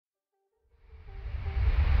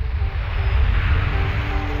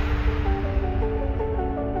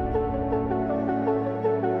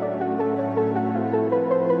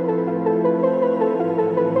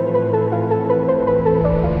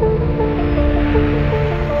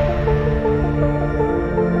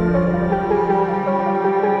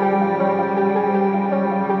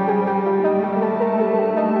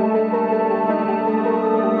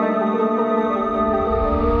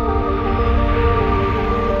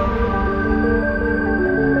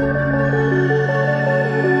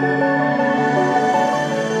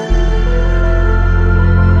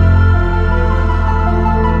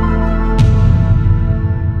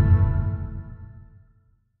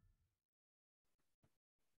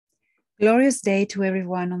Glorious day to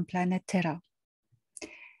everyone on planet Terra.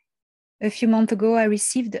 A few months ago, I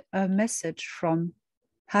received a message from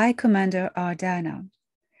High Commander Ardana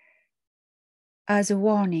as a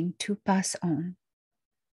warning to pass on.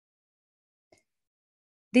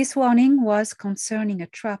 This warning was concerning a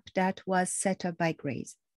trap that was set up by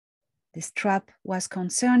Greys. This trap was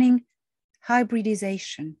concerning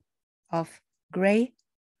hybridization of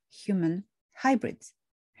Grey-human hybrids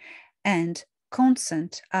and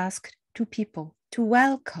consent asked to people to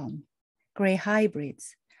welcome Grey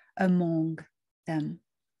hybrids among them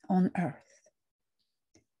on Earth.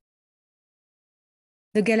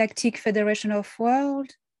 The Galactic Federation of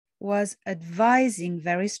Worlds was advising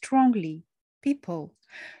very strongly people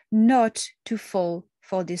not to fall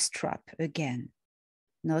for this trap again,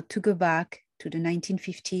 not to go back to the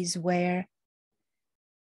 1950s where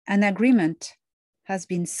an agreement has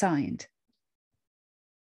been signed.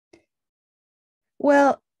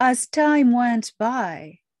 Well, as time went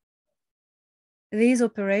by, this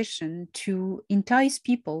operation to entice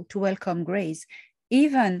people to welcome Greys,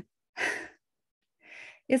 even,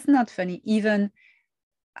 it's not funny, even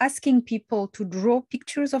asking people to draw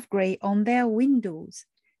pictures of Grey on their windows,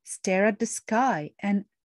 stare at the sky and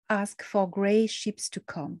ask for Grey ships to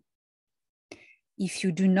come. If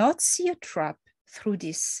you do not see a trap through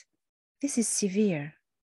this is severe,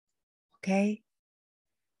 okay?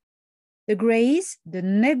 The Greys, the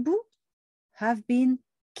Nebu, have been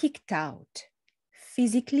kicked out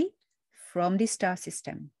physically from the star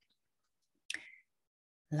system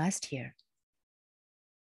last year.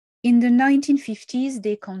 In the 1950s,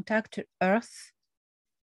 they contacted Earth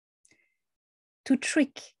to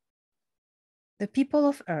trick the people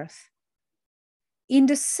of Earth in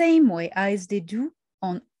the same way as they do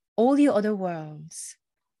on all the other worlds,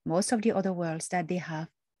 most of the other worlds that they have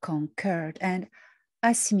conquered and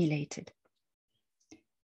assimilated.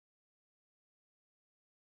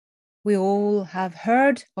 We all have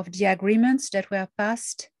heard of the agreements that were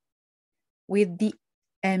passed with the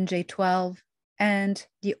MJ-12 and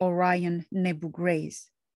the Orion Nebu Greys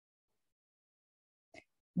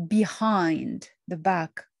behind the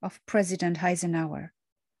back of President Eisenhower,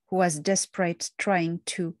 who was desperate trying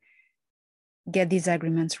to get these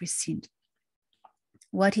agreements rescinded.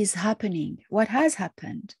 What is happening? What has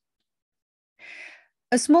happened?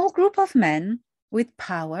 A small group of men with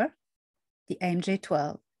power, the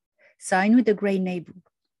MJ-12, signed with the Grey Nebu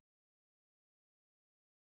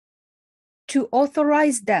to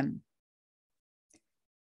authorize them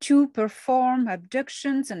to perform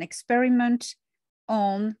abductions and experiment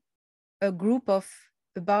on a group of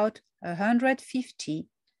about 150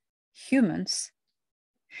 humans.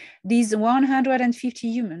 These 150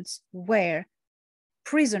 humans were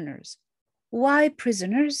prisoners. Why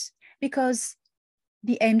prisoners? Because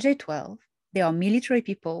the MJ-12, they are military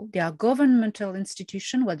people, they are governmental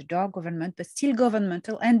institutions, well, they are government, but still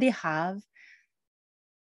governmental, and they have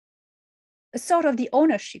a sort of the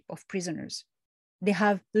ownership of prisoners. They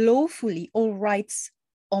have lawfully all rights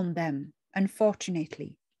on them,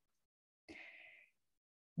 unfortunately.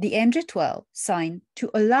 The MJ-12 signed to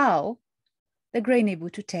allow the Grey Nebu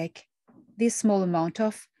to take this small amount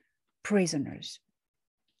of prisoners.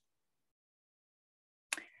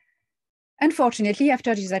 Unfortunately,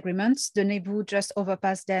 after these agreements, the Nebu just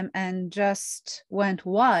overpassed them and just went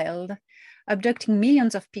wild, abducting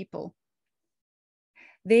millions of people.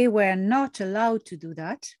 They were not allowed to do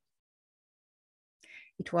that.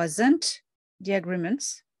 It wasn't the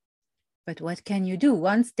agreements, but what can you do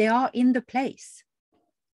once they are in the place?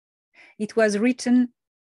 It was written,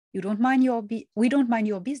 we don't mind your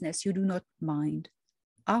business, you do not mind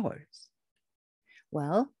ours.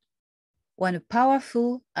 Well, when a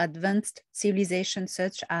powerful, advanced civilization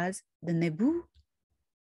such as the Nebu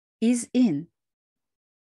is in,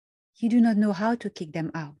 you do not know how to kick them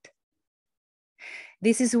out.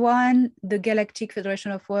 This is when the Galactic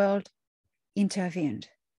Federation of Worlds intervened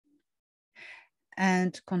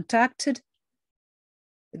and contacted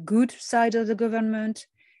the good side of the government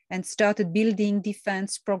and started building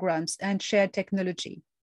defense programs and shared technology.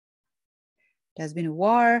 There's been a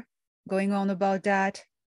war going on about that.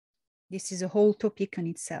 This is a whole topic in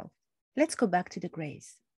itself. Let's go back to the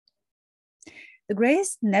Greys. The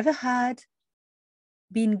Greys never had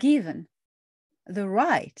been given the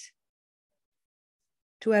right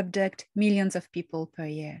to abduct millions of people per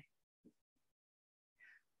year.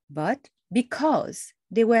 But because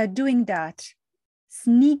they were doing that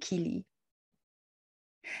sneakily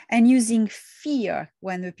and using fear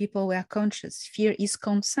when the people were conscious, fear is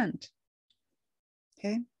consent,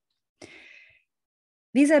 okay?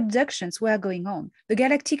 These abductions were going on. The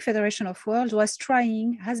Galactic Federation of Worlds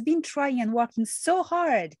has been trying and working so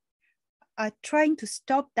hard are trying to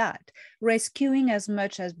stop that, rescuing as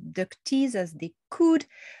much abductees as they could,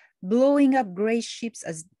 blowing up gray ships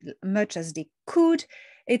as much as they could.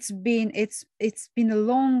 It's been a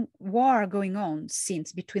long war going on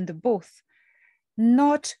since between the both,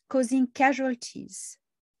 not causing casualties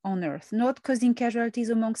on Earth, not causing casualties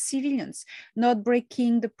among civilians, not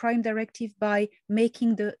breaking the Prime Directive by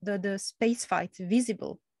making the space fight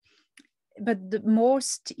visible. But the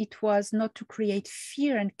most it was not to create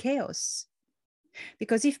fear and chaos.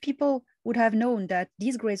 Because if people would have known that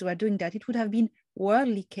these greys were doing that, it would have been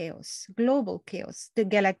worldly chaos, global chaos. The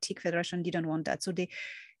Galactic Federation didn't want that. So they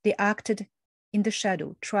acted in the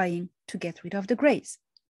shadow, trying to get rid of the greys.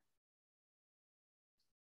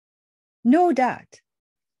 Know that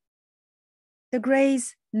the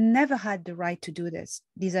greys never had the right to do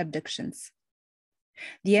these abductions.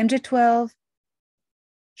 The MJ-12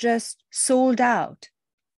 just sold out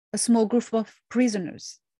a small group of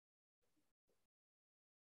prisoners.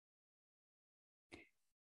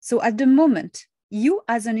 So at the moment, you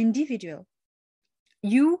as an individual,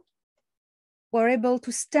 you were able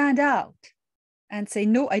to stand out and say,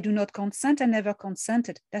 no, I do not consent, I never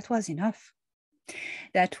consented. That was enough.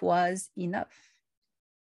 That was enough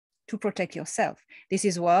to protect yourself. This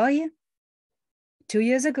is why 2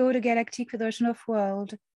 years ago, the Galactic Federation of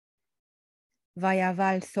Worlds, via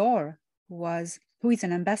Val Thor, who is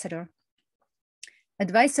an ambassador,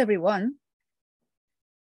 advised everyone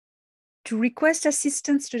to request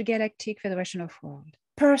assistance to the Galactic Federation of Worlds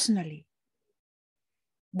personally.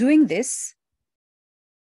 Doing this,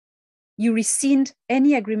 you rescind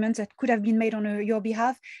any agreements that could have been made on your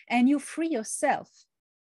behalf, and you free yourself.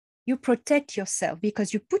 You protect yourself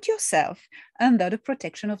because you put yourself under the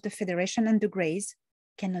protection of the Federation, and the Greys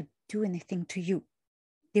cannot do anything to you.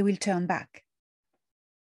 They will turn back.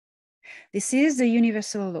 This is the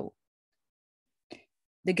universal law.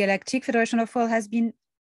 The Galactic Federation of Worlds has been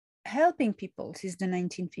helping people since the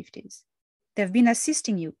 1950s. They've been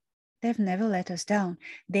assisting you. They've never let us down.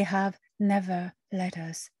 They have never let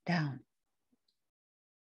us down.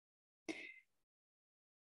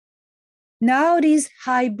 Now these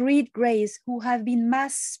hybrid greys who have been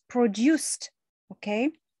mass produced, okay?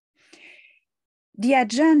 The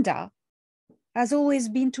agenda has always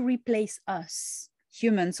been to replace us,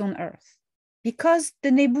 humans on Earth. Because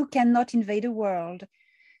the Nebu cannot invade the world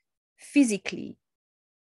physically,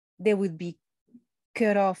 they would be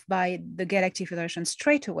cut off by the Galactic Federation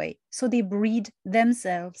straight away. So they breed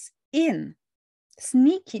themselves in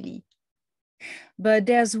sneakily. But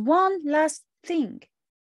there's one last thing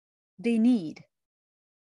they need,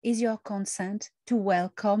 is your consent to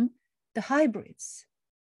welcome the hybrids.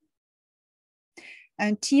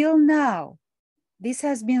 Until now, this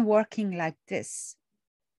has been working like this.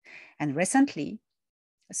 And recently,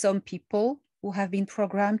 some people who have been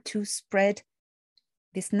programmed to spread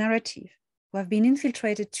this narrative, who have been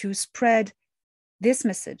infiltrated to spread this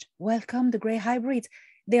message, welcome the gray hybrids.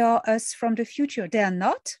 They are us from the future. They are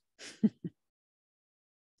not.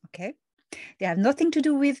 Okay. They have nothing to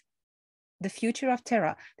do with the future of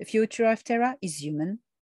Terra. The future of Terra is human,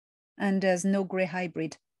 and there's no gray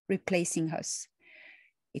hybrid replacing us.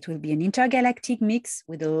 It will be an intergalactic mix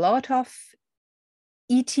with a lot of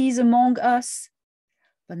ETs among us,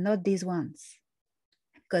 but not these ones.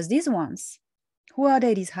 Because these ones, who are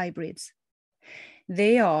they, these hybrids?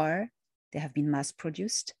 They have been mass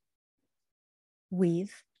produced with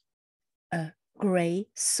a gray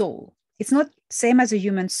soul. It's not same as a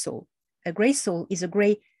human soul. A gray soul is a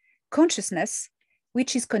gray consciousness,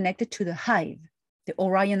 which is connected to the hive, the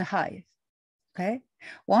Orion hive, okay?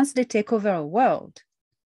 Once they take over a world,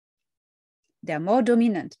 they're more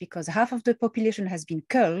dominant because half of the population has been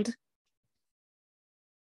culled.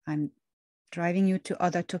 I'm driving you to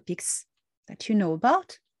other topics that you know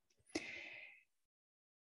about.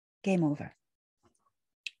 Game over.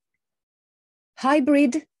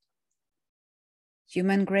 Hybrid,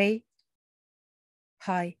 human gray,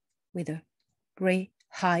 high with a gray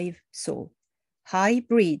hive soul.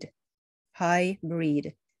 Hybrid,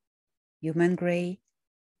 human gray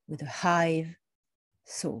with a hive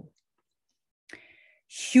soul.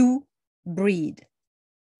 Hybrid,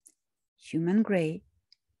 human gray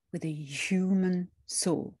with a human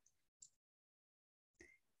soul.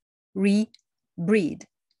 Rebreed,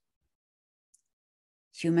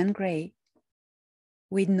 human gray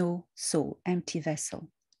with no soul, empty vessel.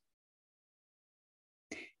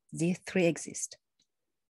 These three exist.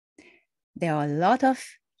 There are a lot of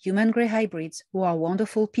human gray hybrids who are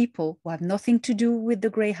wonderful people who have nothing to do with the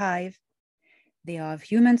gray hive. They are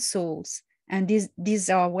human souls, and these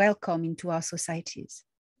are welcome into our societies.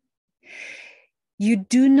 You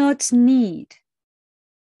do not need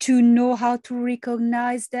to know how to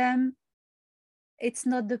recognize them. It's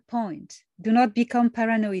not the point. Do not become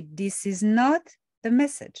paranoid. This is not the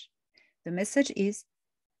message. The message is,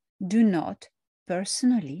 do not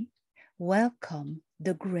personally welcome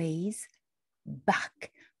the grays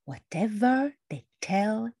back, whatever they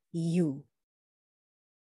tell you.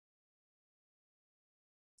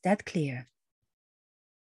 Is that clear?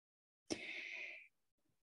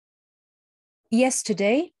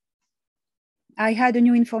 Yesterday, I had a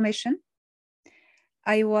new information.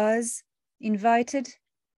 I was invited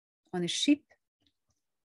on a ship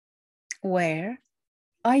where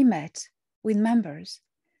I met with members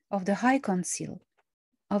of the High Council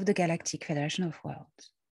of the Galactic Federation of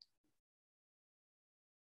Worlds.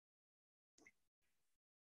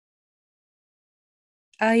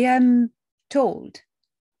 I am told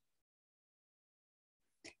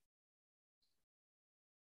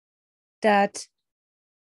that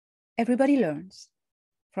everybody learns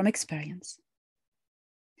from experience.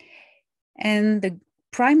 And the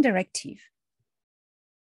Prime Directive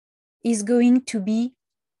is going to be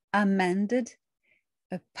amended.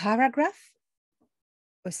 A paragraph,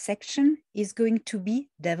 a section is going to be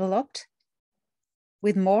developed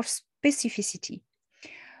with more specificity,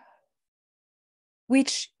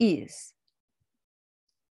 which is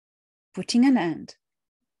putting an end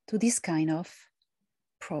to this kind of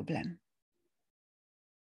problem.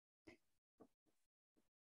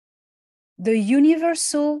 The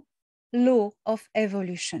universal law of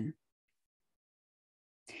evolution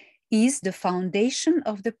is the foundation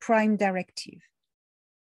of the Prime Directive,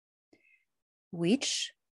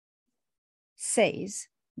 which says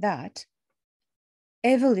that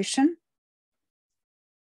evolution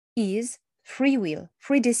is free will,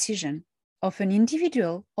 free decision of an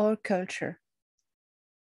individual or culture.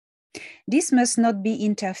 This must not be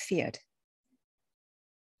interfered.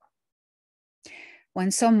 When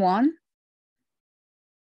someone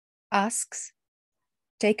asks,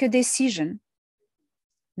 take a decision,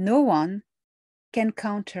 no one can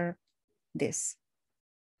counter this.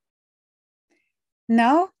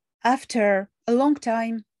 Now, after a long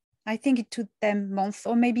time, I think it took them months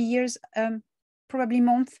or maybe years, probably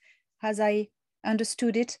months, as I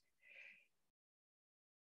understood it,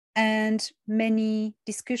 and many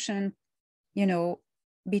discussion,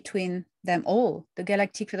 between them all, the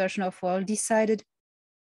Galactic Federation of Worlds decided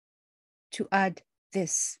to add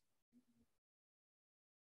this.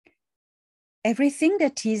 Everything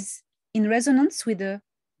that is in resonance with the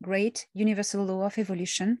great universal law of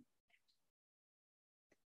evolution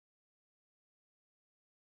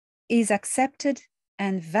is accepted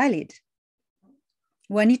and valid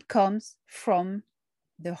when it comes from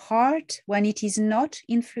the heart, when it is not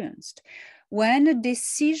influenced, when a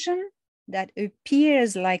decision that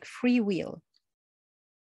appears like free will,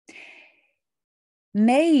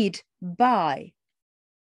 made by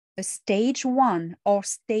a stage 1 or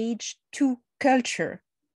stage 2 culture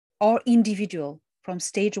or individual from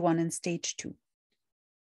stage 1 and stage 2.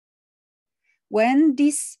 When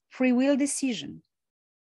this free will decision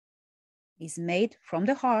is made from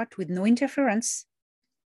the heart with no interference,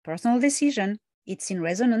 personal decision, it's in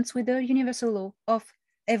resonance with the universal law of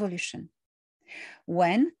evolution.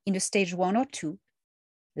 When in the stage 1 or 2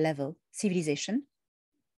 level civilization,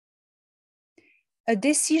 a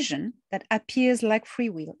decision that appears like free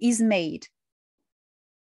will is made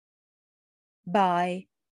by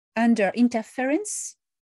under interference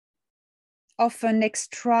of an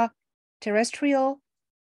extraterrestrial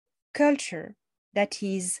culture that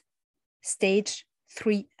is stage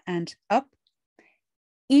 3 and up,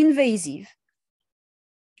 invasive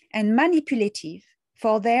and manipulative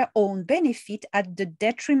for their own benefit at the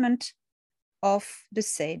detriment of the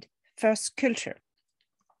said first culture.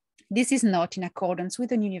 This is not in accordance with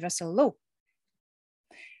the universal law.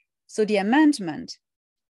 So the amendment,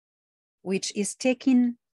 which is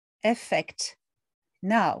taking effect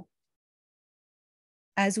now,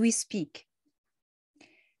 as we speak,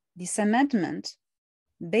 this amendment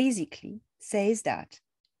basically says that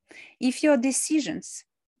if your decisions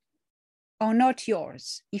are not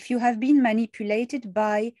yours, if you have been manipulated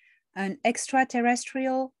by an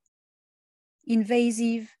extraterrestrial,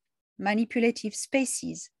 invasive, manipulative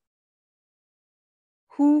species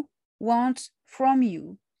who want from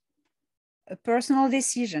you a personal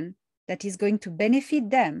decision that is going to benefit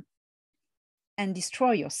them and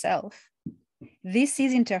destroy yourself, this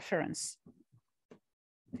is interference.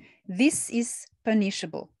 This is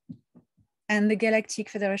punishable. And the Galactic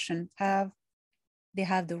Federation have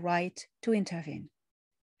the right to intervene.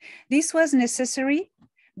 This was necessary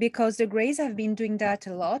because the Greys have been doing that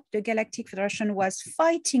a lot. The Galactic Federation was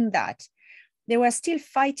fighting that. They were still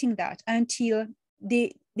fighting that until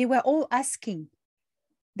they were all asking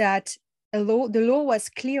that the law was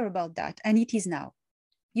clear about that, and it is now.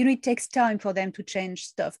 You know, it takes time for them to change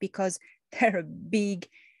stuff because they're a big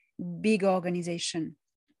organization.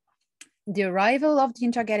 The arrival of the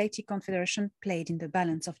Intergalactic Confederation played in the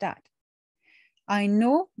balance of that. I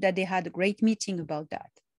know that they had a great meeting about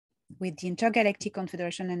that with the Intergalactic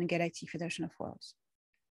Confederation and the Galactic Federation of Worlds.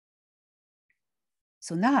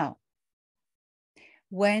 So now,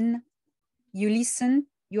 when you listen,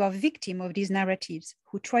 you are a victim of these narratives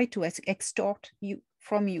who try to extort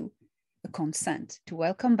from you a consent to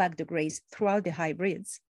welcome back the Greys throughout the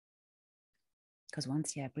hybrids. Because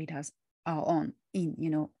once the hybrids are on,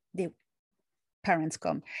 the parents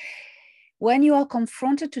come. When you are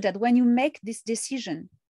confronted to that, when you make this decision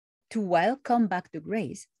to welcome back the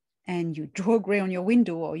Greys, and you draw Grey on your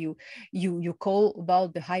window, or you call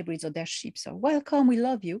about the hybrids or their ships, or welcome, we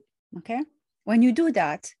love you, okay? When you do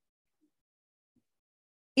that,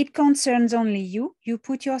 it concerns only you. You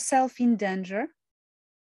put yourself in danger.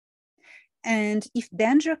 And if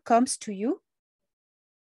danger comes to you,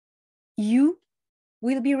 you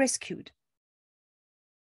will be rescued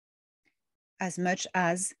as much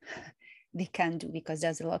as they can do, because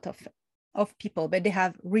there's a lot of people, but they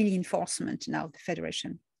have really enforcement now, the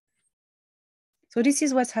Federation. So this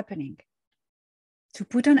is what's happening. To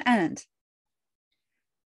put an end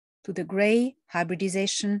to the Grey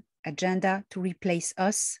hybridization agenda to replace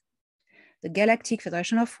us, the Galactic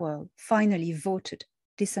Federation of Worlds finally voted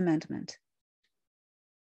this amendment.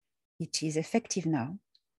 It is effective now.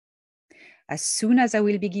 As soon as I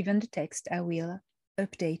will be given the text, I will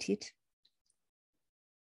update it.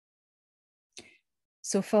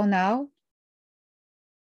 So for now,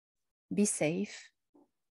 be safe.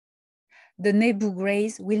 The Nebu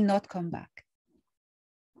Greys will not come back.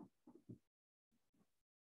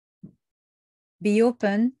 Be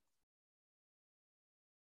open.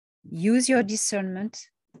 Use your discernment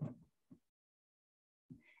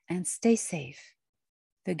and stay safe.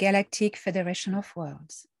 The Galactic Federation of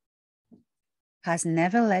Worlds has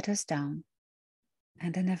never let us down,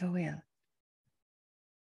 and they never will.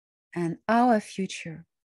 And our future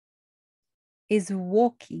is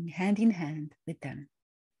walking hand in hand with them.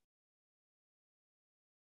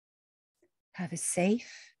 Have a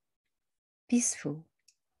safe, peaceful,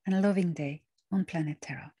 and loving day on planet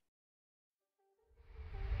Terra.